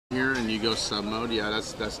you go sub mode, yeah,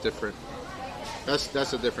 that's different.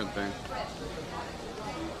 That's a different thing.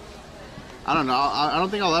 I don't know. I don't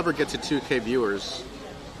think I'll ever get to 2K viewers.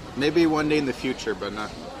 Maybe one day in the future, but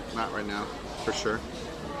not right now, for sure.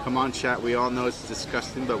 Come on, chat. We all know it's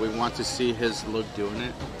disgusting, but we want to see his look doing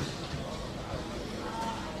it.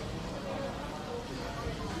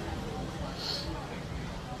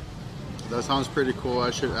 That sounds pretty cool. I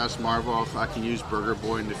should ask Marvel if I can use Burger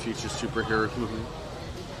Boy in the future superhero movie.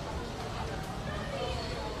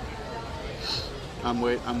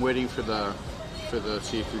 I'm waiting for the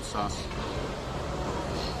seafood sauce.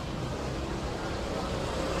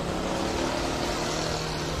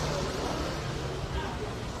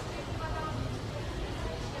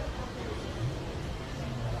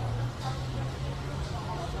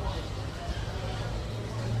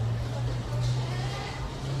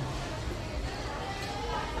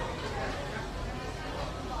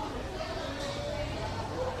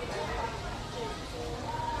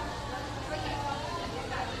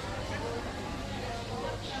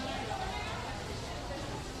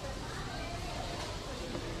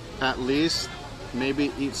 At least,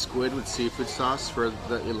 maybe eat squid with seafood sauce for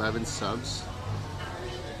the 11 subs.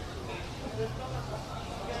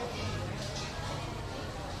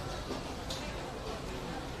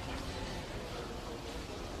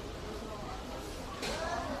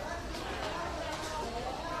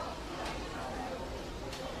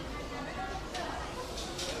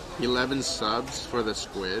 $11 subs for the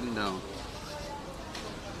squid? No.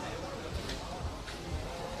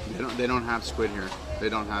 They don't have squid here. They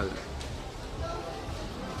don't have it.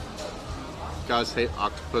 Guys hate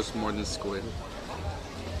octopus more than squid.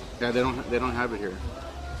 Yeah, they don't have it here.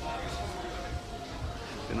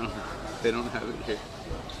 They don't have it here.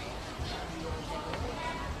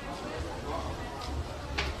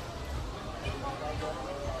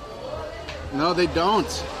 No, they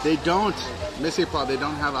don't. They don't. Missy Paul, they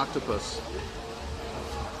don't have octopus.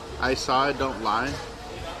 I saw it, don't lie.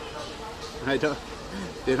 They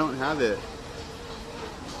don't have it.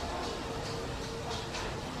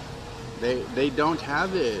 They don't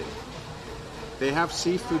have it. They have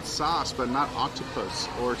seafood sauce, but not octopus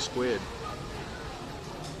or squid.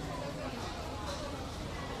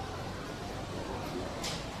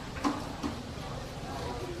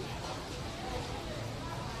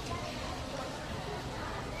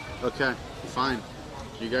 Okay, fine.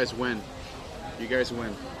 You guys win. You guys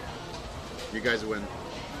win. You guys win.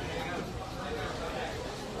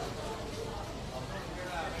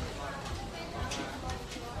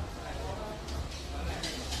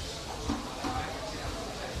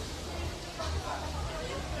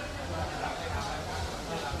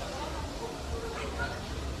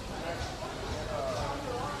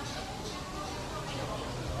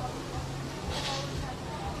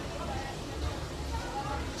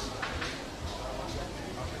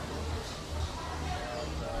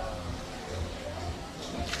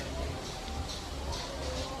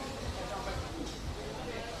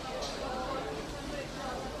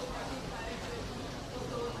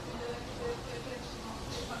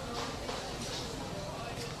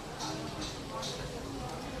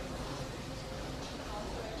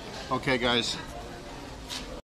 Okay, guys.